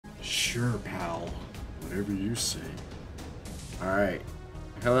Sure, pal. Whatever you say. Alright.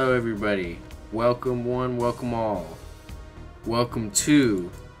 Hello, everybody. Welcome one, welcome all. Welcome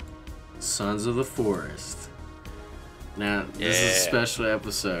to Sons of the Forest. Now, this is a special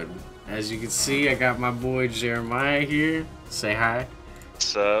episode. As you can see, I got my boy Jeremiah here. Say hi.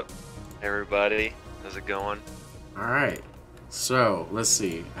 What's up, everybody? How's it going? Alright. So, let's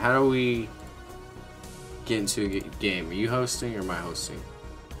see. How do we get into a game? Are you hosting or am I hosting?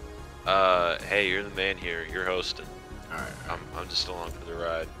 Hey, you're the man here. You're hosting. Alright. I'm just along for the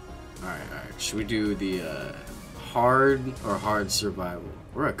ride. Alright. Should we do the hard or hard survival?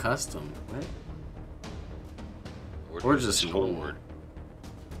 Or a custom, right? Or just horde.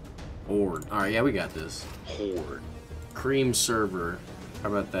 Horde. Alright, yeah, we got this. Horde. Kream server. How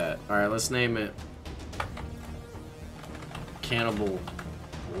about that? Alright, let's name it Cannibal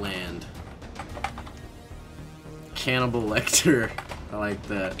Land. Cannibal Lecter. I like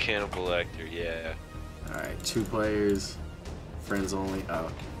that. Cannibal Lecter, yeah. Alright, 2 players. Friends only. Oh,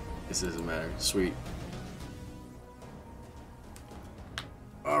 this doesn't matter. Sweet.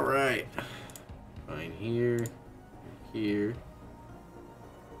 Alright. Fine, here. Here.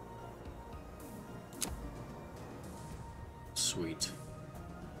 Sweet.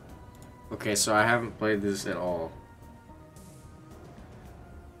 Okay, so I haven't played this at all.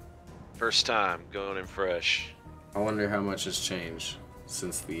 First time, going in fresh. I wonder how much has changed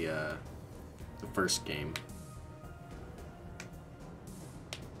since the first game.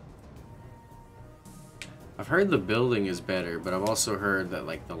 I've heard the building is better, but I've also heard that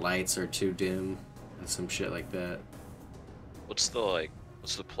like the lights are too dim and some shit like that. What's the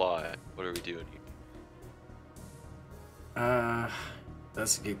plot? What are we doing here?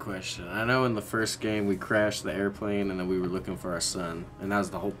 That's a good question. I know in the first game we crashed the airplane and then we were looking for our son, and that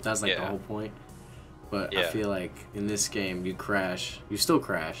was the whole. That's like the whole point. But I feel like in this game you crash. You still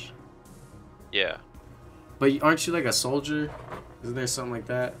crash. Yeah. But aren't you like a soldier? Isn't there something like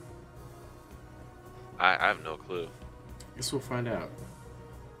that? I have no clue. Guess we'll find out.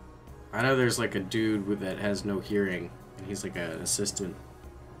 I know there's like a dude that has no hearing, and he's like an assistant.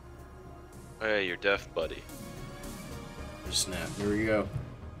 Hey, your deaf buddy. Snap. Here we go.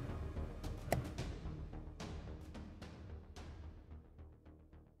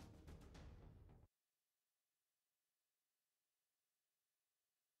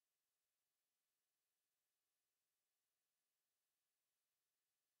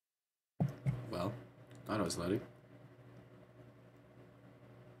 Well, thought I was loading.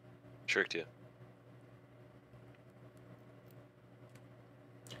 Tricked you.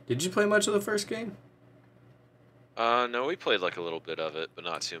 Did you play much of the first game? No, we played like a little bit of it, but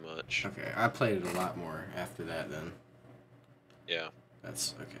not too much. Okay, I played it a lot more after that then. Yeah.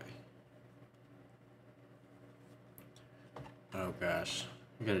 That's okay. Oh gosh.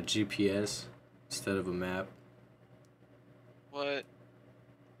 I got a GPS instead of a map. What?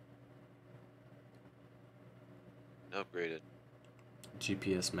 Upgraded.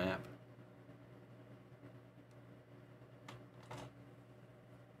 GPS map.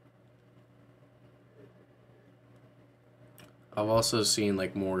 I've also seen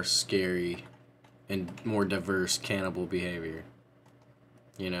like more scary and more diverse cannibal behavior.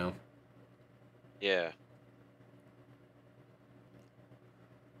 You know? Yeah.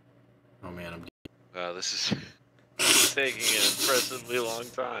 Oh man, I'm Wow, this is taking an impressively long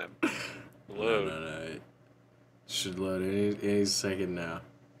time. Load. No. It should load any second now.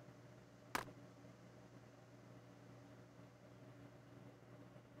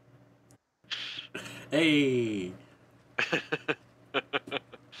 Hey!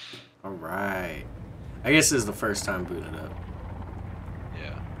 Alright. I guess this is the first time booting up.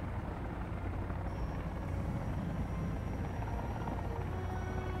 Yeah.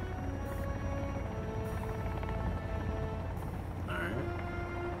 Alright.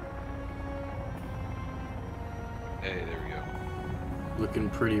 Hey, there we go. Looking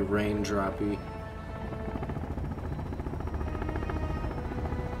pretty raindroppy.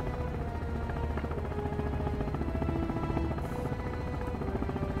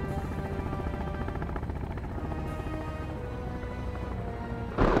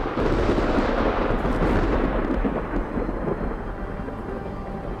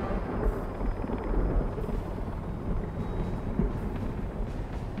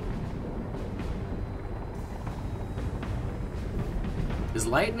 Is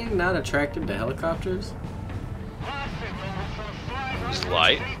lightning not attracted to helicopters? Is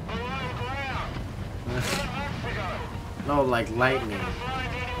light? No, like lightning.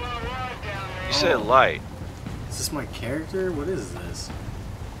 You said light. Is this my character? What is this?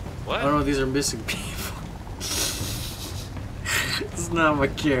 What? Oh no, these are missing people. It's not my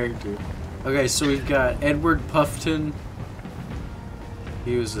character. Okay, so we've got Edward Puffton.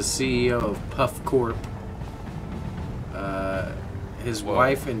 He was the CEO of Puff Corp. His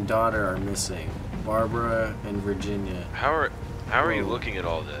wife and daughter are missing. Barbara and Virginia. How are you looking at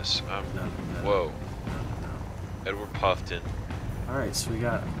all this? No. Whoa. Edward Puffton. Alright, so we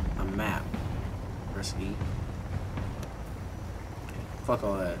got a map. Press E. Fuck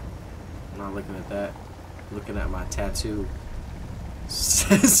all that. I'm not looking at that. I'm looking at my tattoo.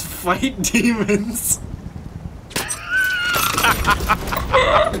 Says fight demons.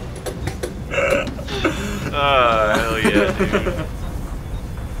 Oh, hell yeah, dude.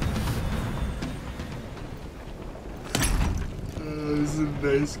 Oh, this is a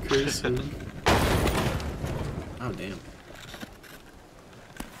nice cursive. Oh, damn.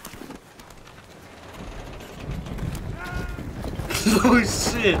 Oh,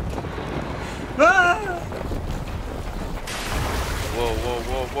 shit. Ah! Whoa, whoa,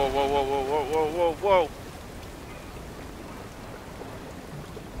 whoa, whoa, whoa, whoa, whoa, whoa, whoa, whoa, whoa.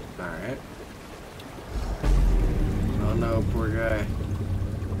 Alright. Oh no, poor guy.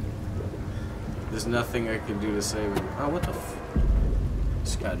 There's nothing I can do to save him. Oh, what the f...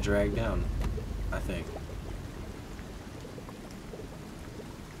 Just got dragged down, I think.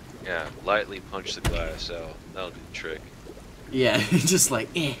 Yeah, lightly punch the glass out. That'll do the trick. Yeah, just like,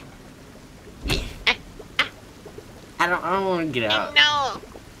 eh. I don't want to get out. No.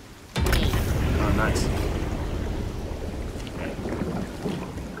 Oh, nice. Okay.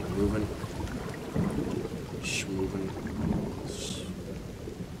 Moving. Schmoving.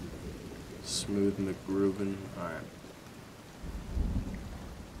 Smooth McGroovin. Alright.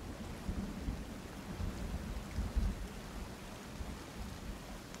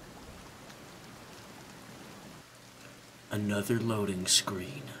 Another loading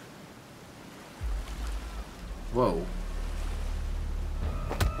screen. Whoa.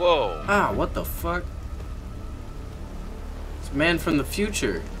 Whoa. Ah, what the fuck? It's man from the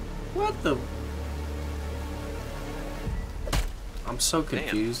future. What the? I'm so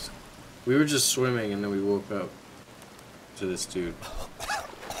confused. We were just swimming and then we woke up to this dude.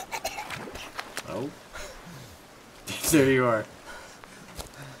 Oh. There you are.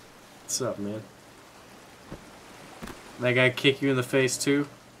 What's up, man? That guy kick you in the face too?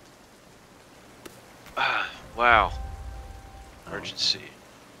 Ah, wow. Emergency.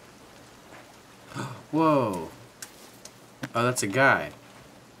 Whoa. Oh, that's a guy.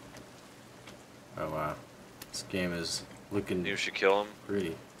 Oh, wow. This game is looking You should kill him.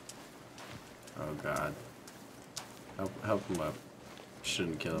 pretty. Oh, God. Help him up.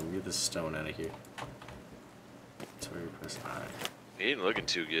 Shouldn't kill him. Get this stone out of here. That's where you press I. He ain't looking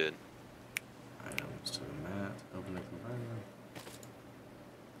too good. Items to the mat. Open the compartment.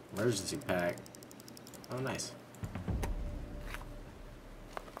 Emergency pack. Oh, nice.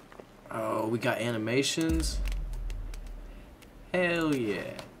 Oh, we got animations. Hell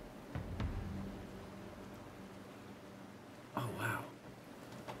yeah. Oh, wow.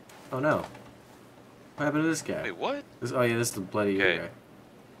 Oh, no. What happened to this guy? Wait, what? Oh, yeah, this is the bloody Okay. guy.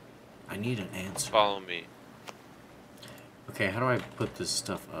 I need an answer. Follow me. Okay, how do I put this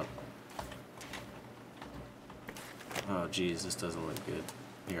stuff up? Oh, geez, this doesn't look good.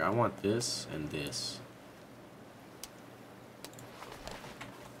 Here, I want this and this.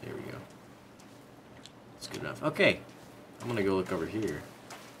 There we go. That's good enough. Okay, I'm gonna go look over here.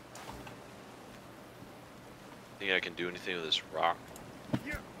 Think I can do anything with this rock?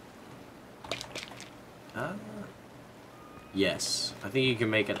 Yes. I think you can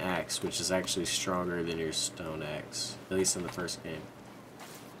make an axe, which is actually stronger than your stone axe. At least in the first game.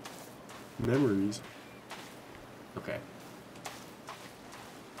 Memories. Okay.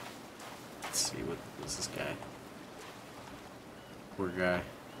 Let's see, what is this guy? Poor guy.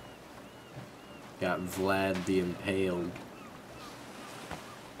 Got Vlad the Impaled.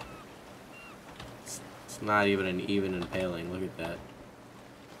 It's not even an even impaling. Look at that.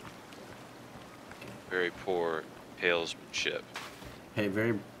 Very poor palesmanship. Hey,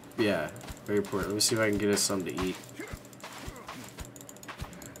 very poor. Let me see if I can get us something to eat.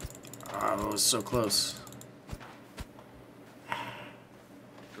 Oh, it was so close.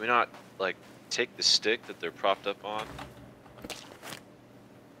 Can we not, like, take the stick that they're propped up on?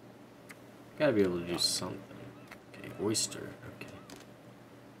 Gotta be able to do something. Okay, oyster. Okay.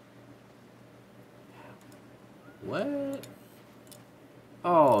 What?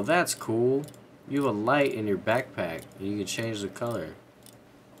 Oh, that's cool. You have a light in your backpack, and you can change the color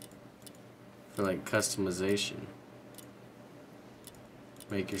for like customization.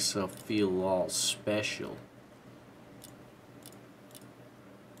 Make yourself feel all special.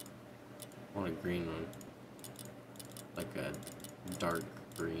 I want a green one, like a dark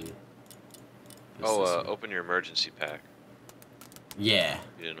green. Oh, open your emergency pack. Yeah.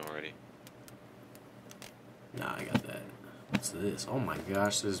 You didn't already. Nah, I got that. What's this? Oh my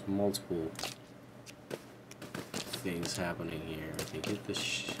gosh, there's multiple things happening here. Okay, get this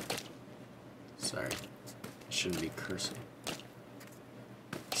Sorry. I shouldn't be cursing.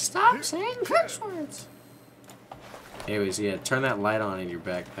 Stop saying curse words! Anyways, yeah, turn that light on in your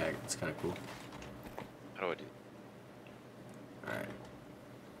backpack. It's kind of cool. How do I do? Alright.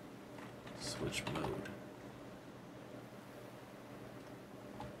 Switch mode.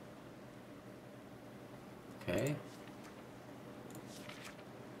 Okay.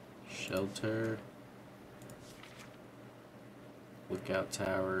 Shelter. Lookout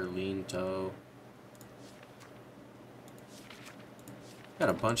tower, lean toe. Got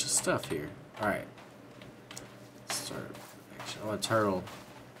a bunch of stuff here. Alright. Let's start. Actually, oh, a turtle.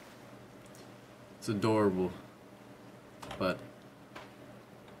 It's adorable. But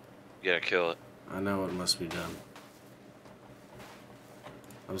You gotta kill it. I know it must be done.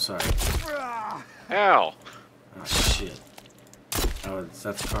 I'm sorry. Ow! Oh shit. Oh,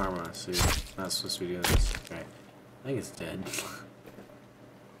 that's karma, so you're not supposed to be doing this. Okay. I think it's dead.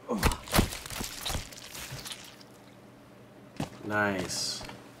 Nice.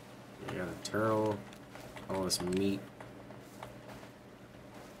 You got a turtle. All this meat.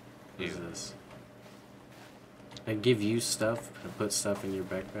 What is this? I give you stuff and put stuff in your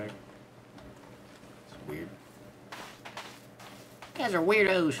backpack. It's weird. You guys are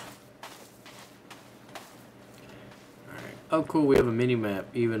weirdos. Alright. Oh cool, we have a mini map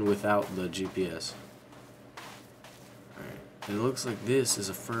even without the GPS. Alright. And it looks like this is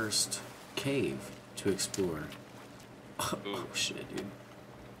a first cave to explore. Oh shit, dude.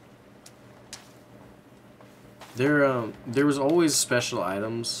 There was always special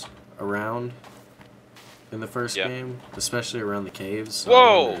items around in the first game, especially around the caves. So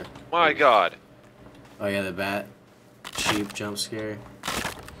whoa! My god. Oh yeah, the bat sheep jump scare.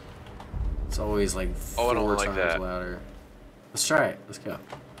 It's always like 4 times louder. Let's try it. Let's go.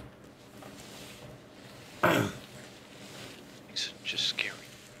 It's just scary.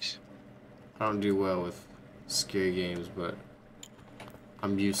 I don't do well with scary games, but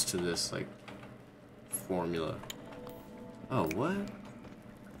I'm used to this like formula. Oh, what?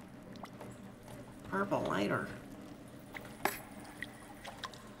 Purple lighter.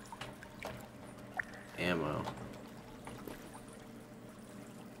 Ammo.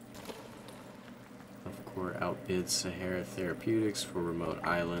 Puffcore outbids Sahara Therapeutics for remote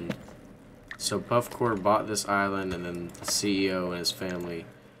island. So Puffcore bought this island and then the CEO and his family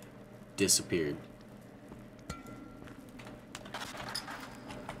disappeared.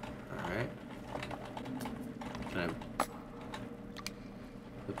 Alright. Can I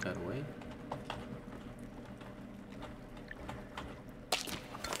put that away?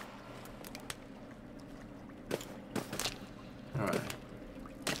 Alright.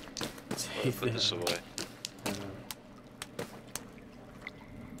 Take put this away.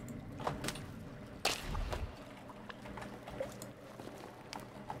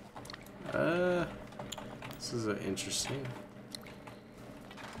 This is interesting.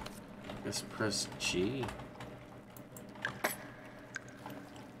 I guess press G.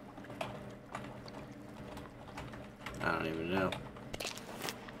 I don't even know.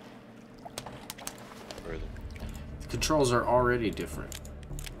 Further. The controls are already different.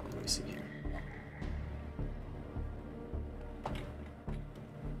 Let me see here.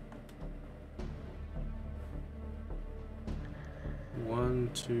 One,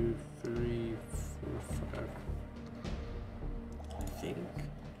 two, three, four, five. I think.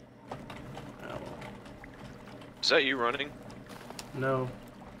 Oh. Is that you running? No.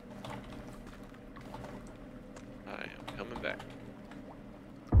 I am coming back.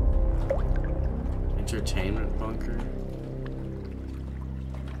 Entertainment bunker.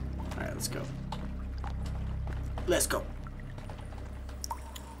 Alright, let's go. Let's go.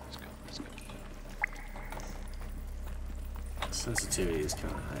 Let's go. Sensitivity is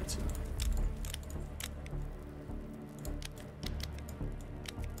kind of high too.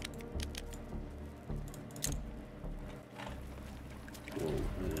 Whoa,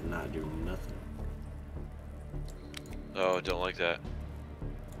 I did not do nothing. Oh, don't like that.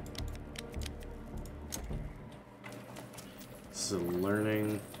 This is a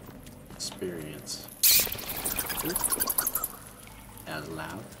learning experience. Out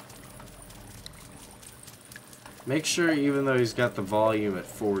loud. Make sure, even though he's got the volume at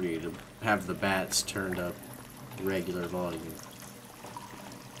 40, to have the bats turned up regular volume.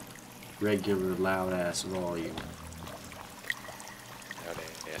 Regular loud ass volume. Loud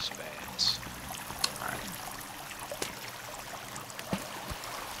ass bats. Alright.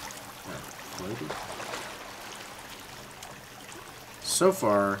 loaded. So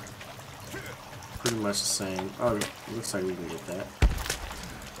far, pretty much the same. Oh, it looks like we can get that.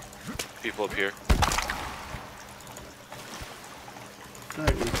 People up here. I feel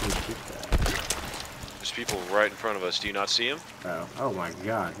like we can get that. There's people right in front of us. Do you not see them? Oh, oh my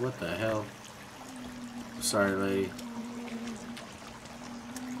god, what the hell? Sorry, lady.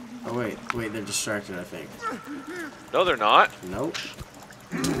 Oh wait, they're distracted, I think. No, they're not. Nope.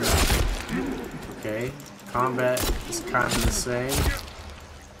 Okay, combat is kind of the same.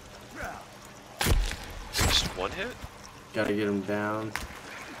 Just one hit? Gotta get him down.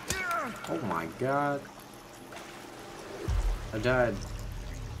 Oh my god. I died.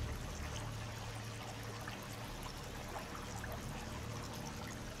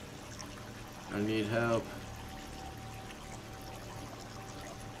 I need help.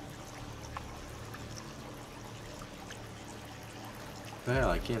 What the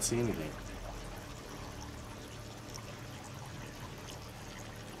hell? I can't see anything.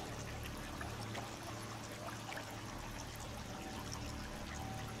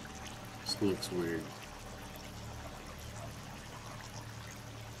 This looks weird.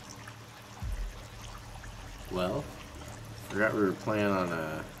 Well, forgot we were playing on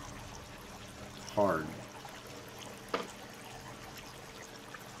a hard.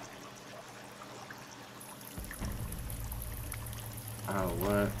 Oh,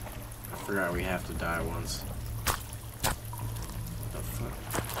 what? I forgot we have to die once. What the fuck?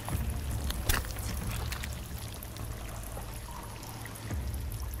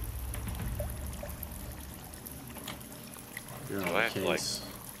 You're on the case.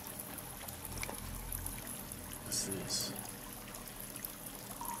 What's this?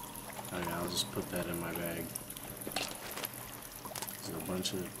 Okay, I'll just put that in my bag. There's a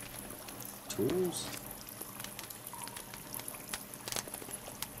bunch of tools.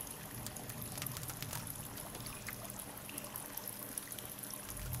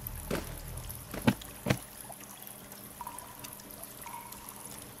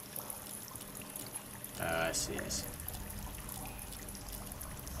 I see, I see.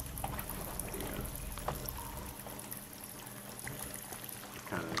 There you go.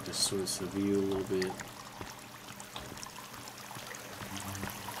 Kind of distorts the view a little bit.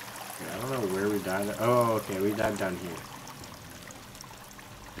 Okay, I don't know where we died at. Oh, okay, we died down here.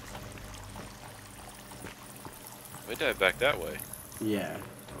 We dive back that way. Yeah.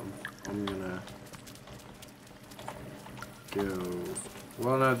 I'm gonna go.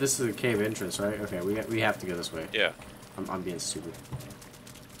 Well, no, this is a cave entrance, right? Okay, we have to go this way. Yeah. I'm being stupid.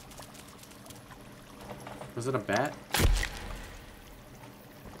 Was it a bat?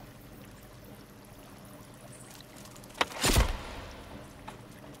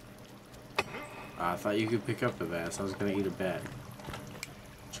 I thought you could pick up the bats. I was gonna eat a bat.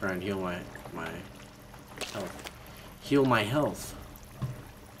 Try and heal my health. Heal my health.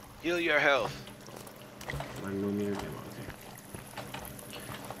 Heal your health. 9mm ammo. Okay.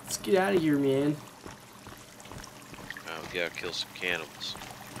 Let's get out of here, man. Oh, we gotta kill some cannibals.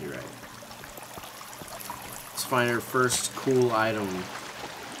 You're right. Let's find our first cool item.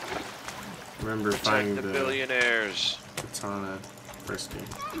 Remember finding the billionaires. Katana first game.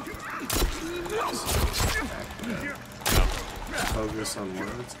 Focus on one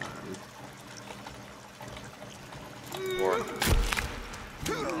at a time.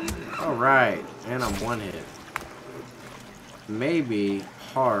 Alright, and I'm one hit. Maybe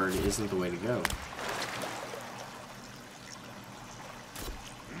hard isn't the way to go.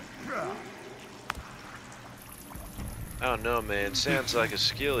 I don't know, man. Sounds like a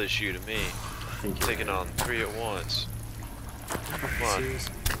skill issue to me. Taking on 3 at once. Come on.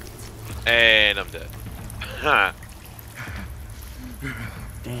 And I'm dead. Ha!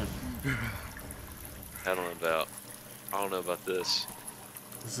 Damn. I don't know about this.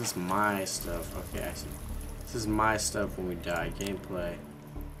 This is my stuff. Okay, I see. This is my stuff when we die. Gameplay.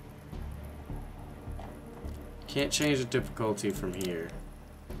 Can't change the difficulty from here.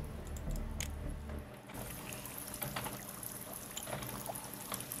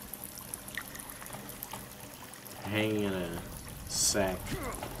 Hanging in a sack.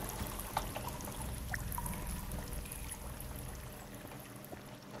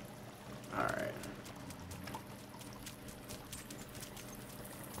 Alright.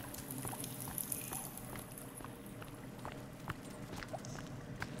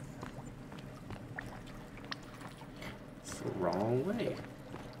 It's the wrong way.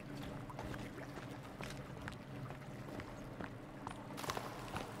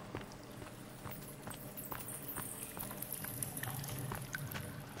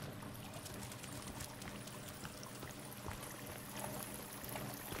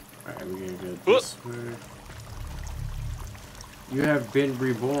 Alright, we're gonna go this way. You have been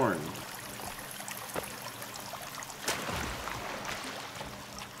reborn.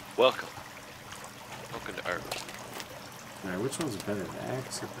 Welcome. Welcome to Earth. Alright, which one's better, the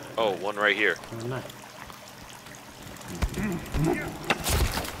axe or the Oh, one right here. the knife?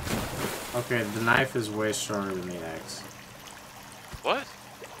 Okay, the knife is way stronger than the axe. What?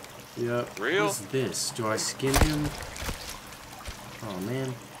 Yep. Real? What's this? Do I skin him? Oh,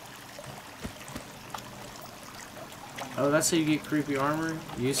 man. Oh, that's how you get creepy armor?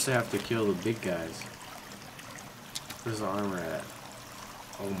 You used to have to kill the big guys. Where's the armor at?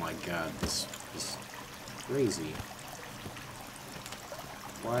 Oh my god, this is crazy.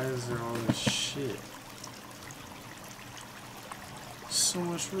 Why is there all this shit? So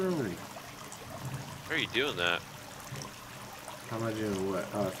much room. How are you doing that? How am I doing what?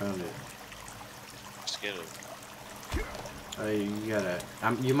 Oh, I found it. Skin him. You gotta...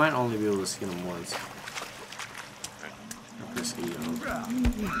 you might only be able to skin them once. I'll press E on.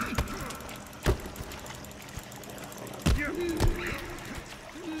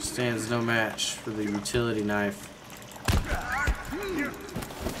 Stands no match for the utility knife.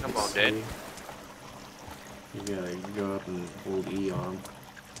 Come on, Dad. You gotta go up and hold E on him.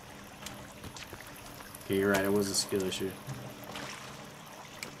 Okay, you're right, it was a skill issue.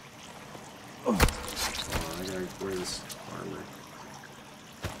 Oh, I gotta wear this armor.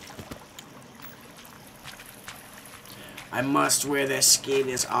 I must wear this skin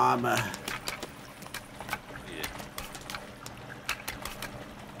as armor. Yeah.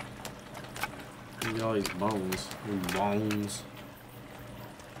 Look at all these bones. Bones.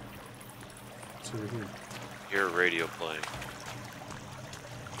 What's over here? Hear a radio playing.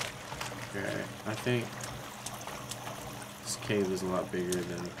 Okay, I think this cave is a lot bigger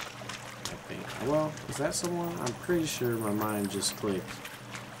than I think. Well, is that someone? I'm pretty sure my mind just clicked.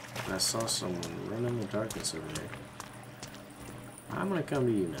 And I saw someone run in the darkness over there. I'm gonna come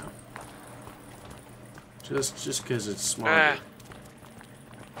to you now. Just because it's smarter.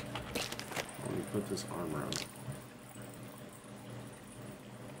 Let me put this armor on.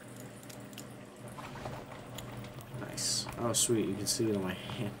 Nice. Oh, sweet. You can see it on my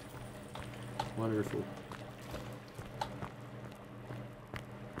hand. Wonderful.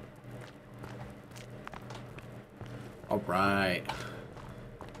 Alright.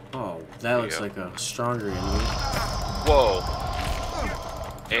 Oh, that looks like a stronger enemy. Whoa.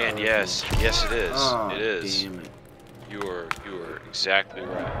 And yes, yes it is. Oh, it is. Damn it. You are exactly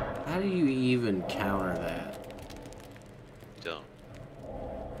right. How do you even counter that? Don't.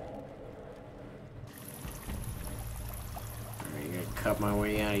 I'm gonna cut my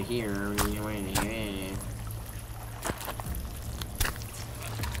way out of here.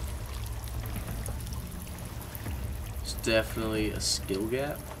 It's definitely a skill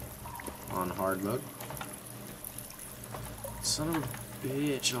gap on hard mode. Son of a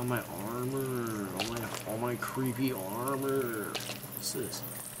bitch on my armor. On my creepy armor. What's this?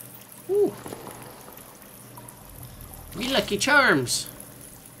 Ooh. Me lucky charms.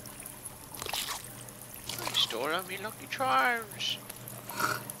 Store on me lucky charms.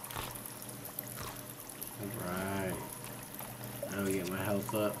 Alright. Now we get my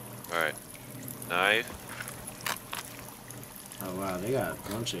health up. Alright. Knife. Oh wow, they got a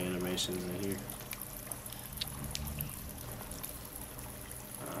bunch of animations in here.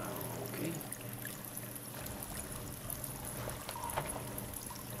 Okay.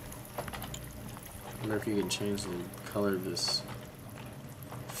 I wonder if you can change the color of this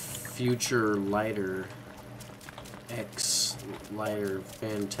future lighter X lighter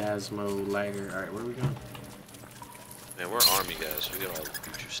phantasmo lighter. Alright, where are we going? Man, we're army guys. We got all the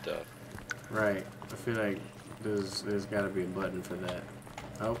future stuff. Right. I feel like there's gotta be a button for that.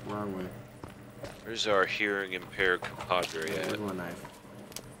 Oh, wrong way. Where's our hearing impaired compadre Where's at? my knife?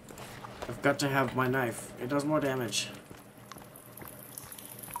 I've got to have my knife. It does more damage.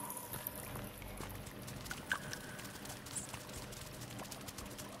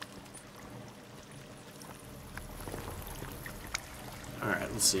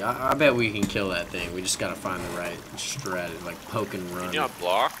 Alright, let's see. I bet we can kill that thing. We just gotta find the right strat, like poke and run. Can you not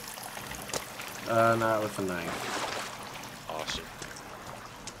block? Not with a knife. Awesome.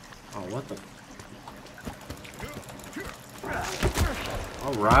 Oh, what the?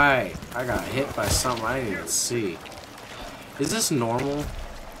 Alright. I got hit by something I didn't even see. Is this normal?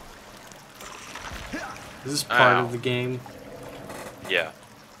 Is this part of the game? Yeah.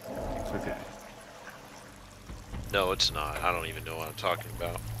 Okay. No, it's not. I don't even know what I'm talking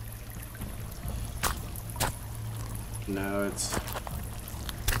about. No, it's...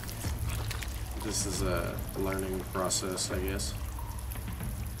 This is a learning process, I guess.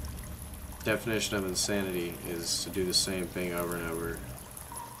 Definition of insanity is to do the same thing over and over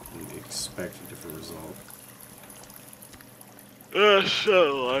and expect a different result.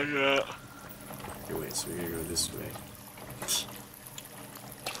 So like that. Okay, wait, so we're gonna go this way.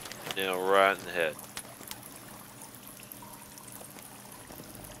 Now right in the head.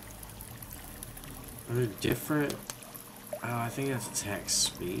 Are they different? Oh, I think that's attack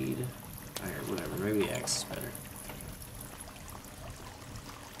speed. Alright, whatever. Maybe X is better.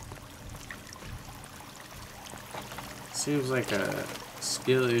 Seems like a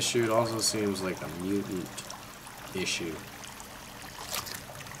skill issue. It also seems like a mutant issue.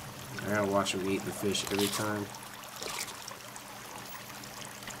 I gotta watch him eat the fish every time.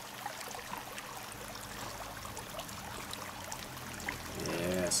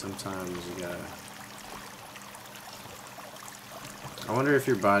 Yeah, sometimes you gotta... I wonder if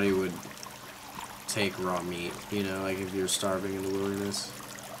your body would take raw meat, you know, like if you're starving in the wilderness.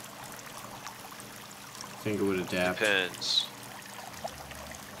 I think it would adapt. Depends.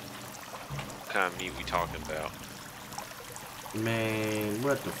 What kind of meat we talking about? Man,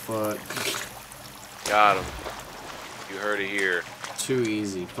 what the fuck? Got him. You heard it here. Too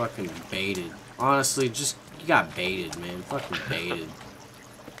easy. Fucking baited. Honestly, just, you got baited, man. Fucking baited.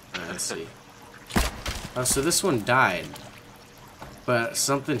 Alright, let's see. Oh, so this one died. But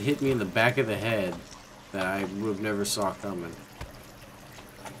something hit me in the back of the head that I would have never saw coming.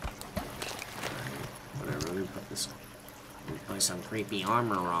 Whatever, let me put this on. Let me put some creepy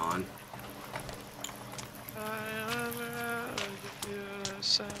armor on.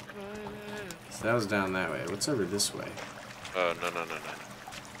 So that was down that way. What's over this way? Oh, no.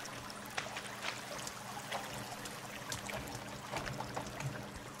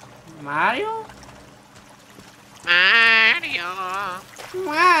 Mario?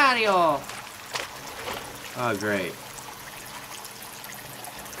 Mario! Oh, great.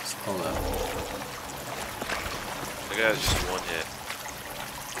 Just hold up. The guy's just one hit.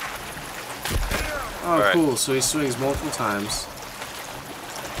 Oh, right. Cool. So he swings multiple times.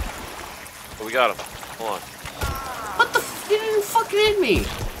 Oh, we got him. Hold on. What the f? You didn't fucking hit me!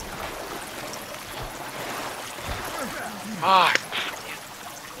 Ah!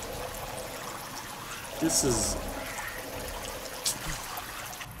 This is...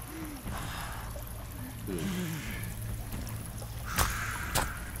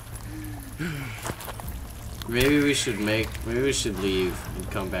 Maybe we should leave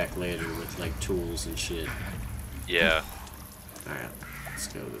and come back later with like tools and shit. Yeah. Alright, let's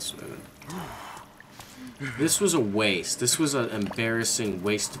go this way then. This was a waste. This was an embarrassing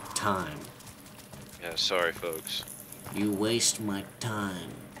waste of time. Yeah, sorry folks. You waste my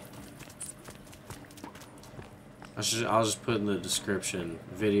time. I'll just put in the description.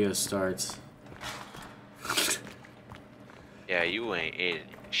 Video starts. Yeah, you ain't in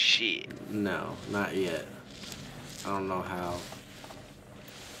shit. No, not yet. I don't know how.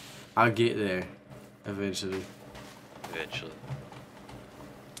 I'll get there eventually. Eventually.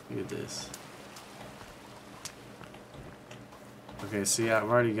 Look at this. Okay, see, I've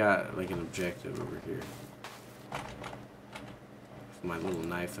already got like an objective over here. With my little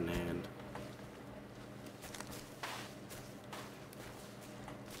knife in hand.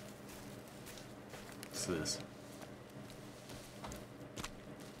 What's this?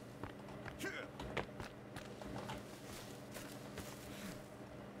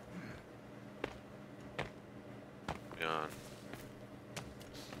 Gone.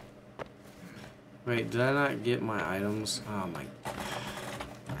 Wait, did I not get my items? Oh my...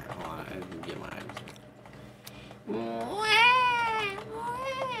 Alright, hold on, I didn't get my items.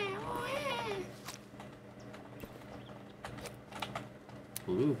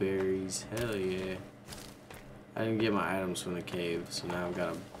 Blueberries, hell yeah. I didn't get my items from the cave, so now I've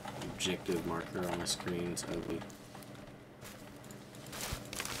got an objective marker on my screen. It's ugly.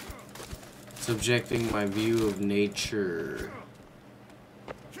 Subjecting my view of nature.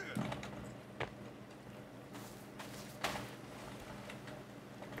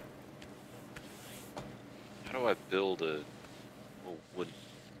 How do I build a wooden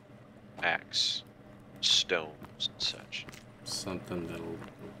axe? Stones and such. Something that'll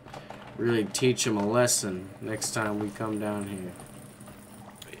really teach him a lesson next time we come down here.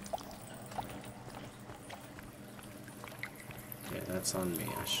 Okay, that's on me.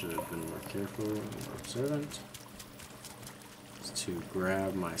 I should have been more careful and more observant. Just to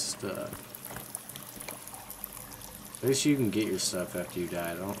grab my stuff. At least you can get your stuff after you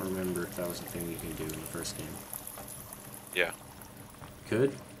die. I don't remember if that was a thing you can do in the first game. Yeah.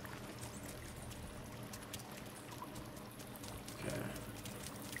 Could? Okay.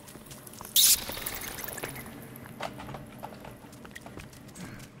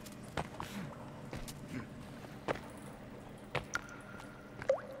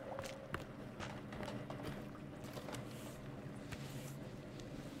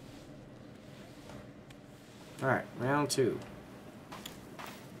 Alright, round 2.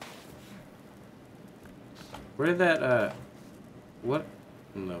 Where did that, what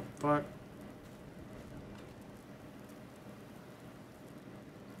in the fuck?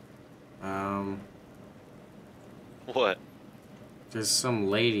 What? There's some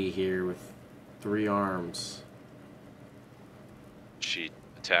lady here with 3 arms. She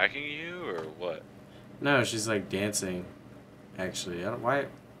attacking you or what? No, she's like dancing. Actually, I don't, why?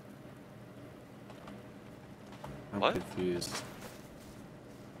 I'm What? confused.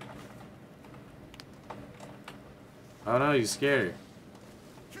 Oh no, you scared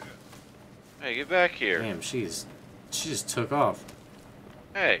her. Hey, get back here. Damn, she just took off.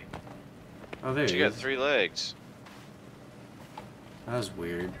 Hey, Oh, there she he got is. 3 legs. That was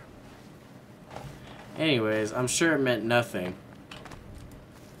weird. Anyways, I'm sure it meant nothing.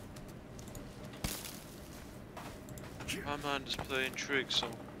 My mind is playing tricks on.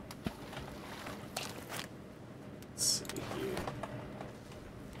 Let's see here.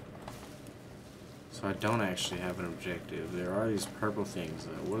 So I don't actually have an objective. There are these purple things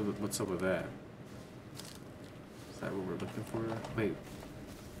though. What's up with that? Is that what we're looking for? Wait.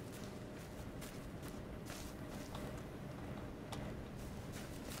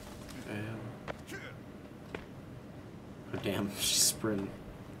 Oh damn, she's sprinting.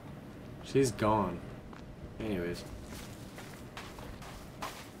 She's gone. Anyways.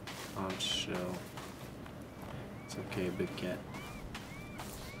 Conch shell. It's okay, big cat.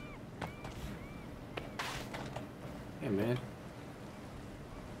 Hey man.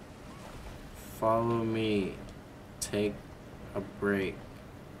 Follow me. Take a break.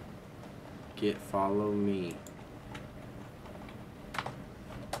 Follow me.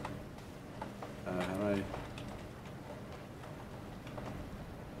 How do I...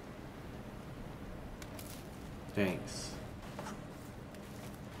 Thanks.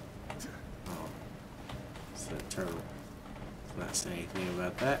 Oh. It's that turtle. Let's not say anything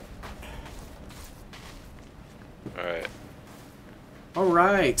about that. Alright.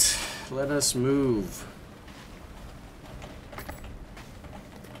 Alright. Let us move.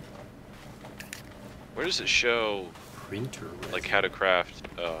 Where does it show, Printer resin. like, how to craft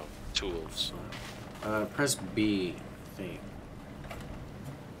tools? Press B, I think.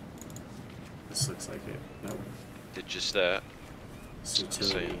 This looks like it. Nope. Did just that. It's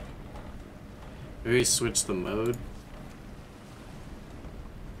utility. Maybe switch the mode?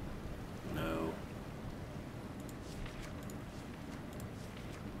 No.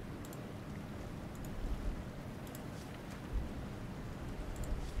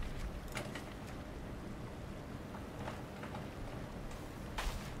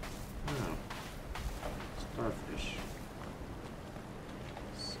 Oh. Starfish.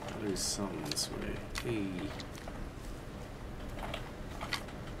 So there's something this way. Hey.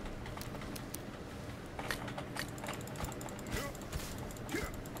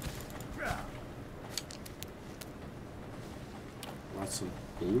 Lots of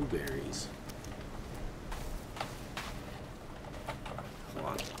blueberries. Hold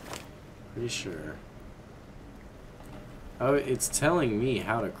on. Pretty sure. Oh, it's telling me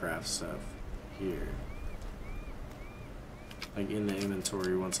how to craft stuff here. Like in the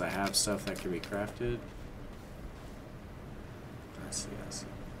inventory once I have stuff that can be crafted. I see, I see.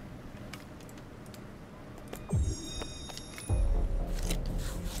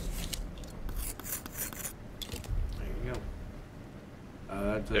 There you go.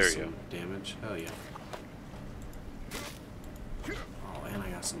 That does some damage. Hell yeah. Oh, and I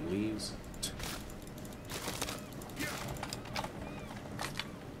got some leaves.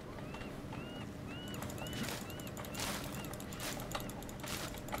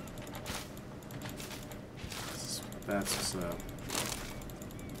 That's what's up.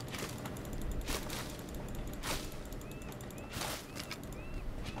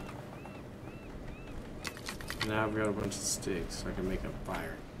 Now I've got a bunch of sticks, so I can make a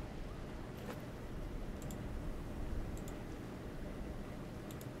fire.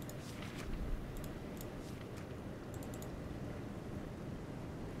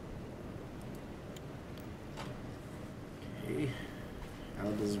 Okay. How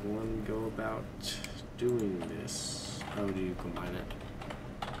does one go about doing this? How do you combine it?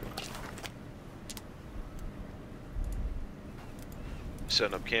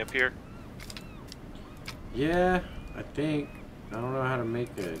 Setting up camp here? Yeah, I think. I don't know how to make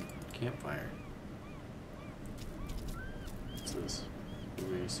a campfire. What's this?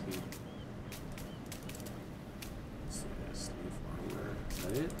 Blueberry seed. What's this? Leaf armor. Is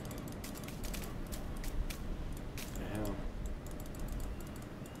that it? What the hell?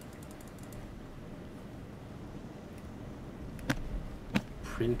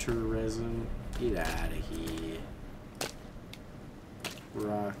 Printer resin. get out of here.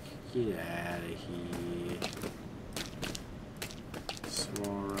 Rock, get out of here.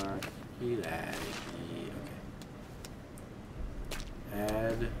 Small rock, get out of here. Okay.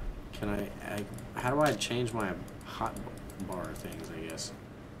 Add. Can I add? How do I change my hot bar things, I guess?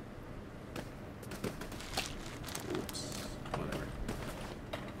 Oops. Whatever.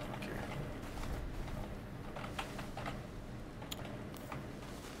 Okay.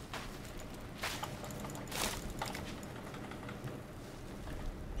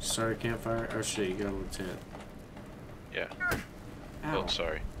 Start a campfire? Oh shit, you got a little tent. Yeah. Ow. Oh,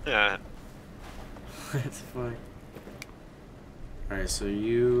 sorry. Yeah. That's funny. Alright, so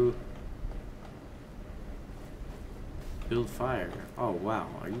you build fire. Oh wow,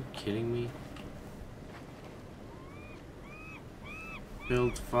 are you kidding me?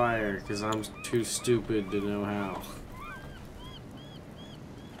 Build fire, because I'm too stupid to know how.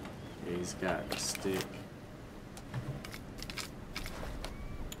 Yeah, he's got a stick.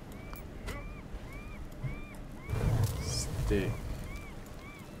 Stick.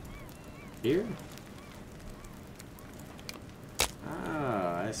 Here?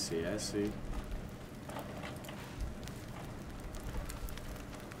 Ah, I see, I see.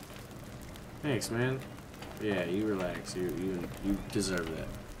 Thanks, man. Yeah, you relax. You deserve that.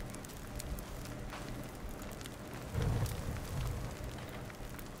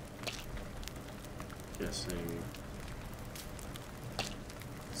 Guessing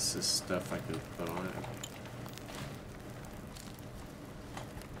this is stuff I could put on it.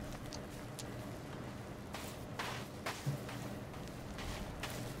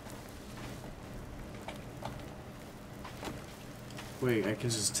 Wait, I can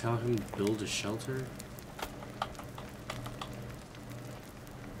just tell him to build a shelter?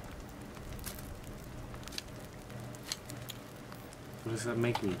 What does that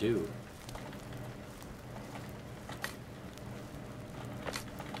make me do?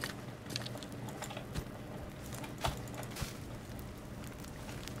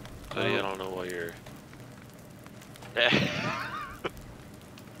 Buddy, I don't know why you're...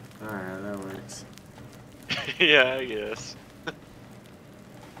 Alright, that works. Yeah, I guess.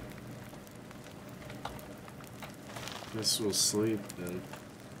 Guess we'll sleep then.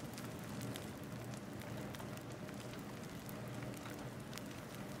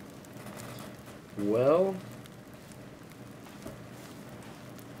 Well,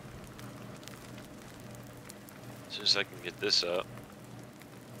 As soon as I can get this up.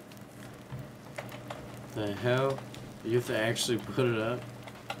 the hell? You have to actually put it up?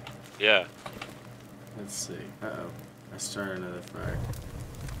 Yeah. Let's see. Uh-oh. I started another fire.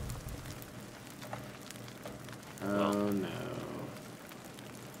 Oh no.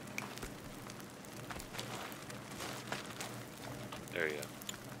 There you go.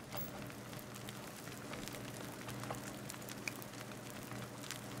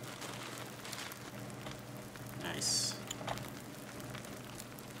 Nice.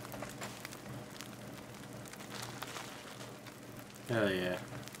 Hell yeah.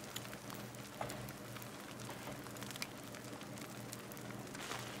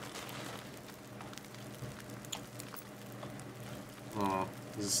 Oh,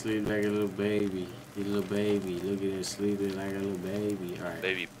 he's asleep like a little baby. He's a little baby. Look at him sleeping like a little baby. Alright.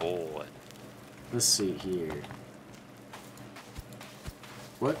 Baby boy. Let's see here.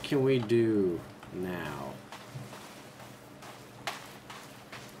 What can we do now?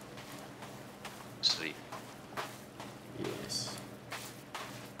 Sleep. Yes.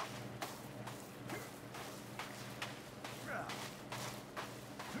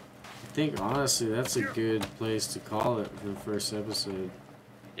 I think honestly that's a good place to call it for the first episode.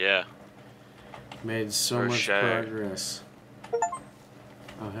 Yeah. Made so For much sure. progress.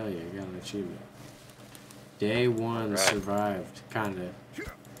 Oh hell yeah, got an achievement. Day 1 Right. survived, kinda.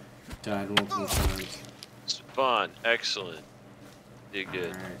 Died multiple times. It's fun. Excellent. Did good.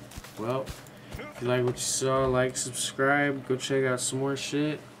 Alright. Well, if you like what you saw, like, subscribe, go check out some more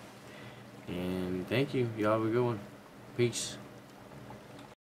shit. And thank you. Y'all have a good one. Peace.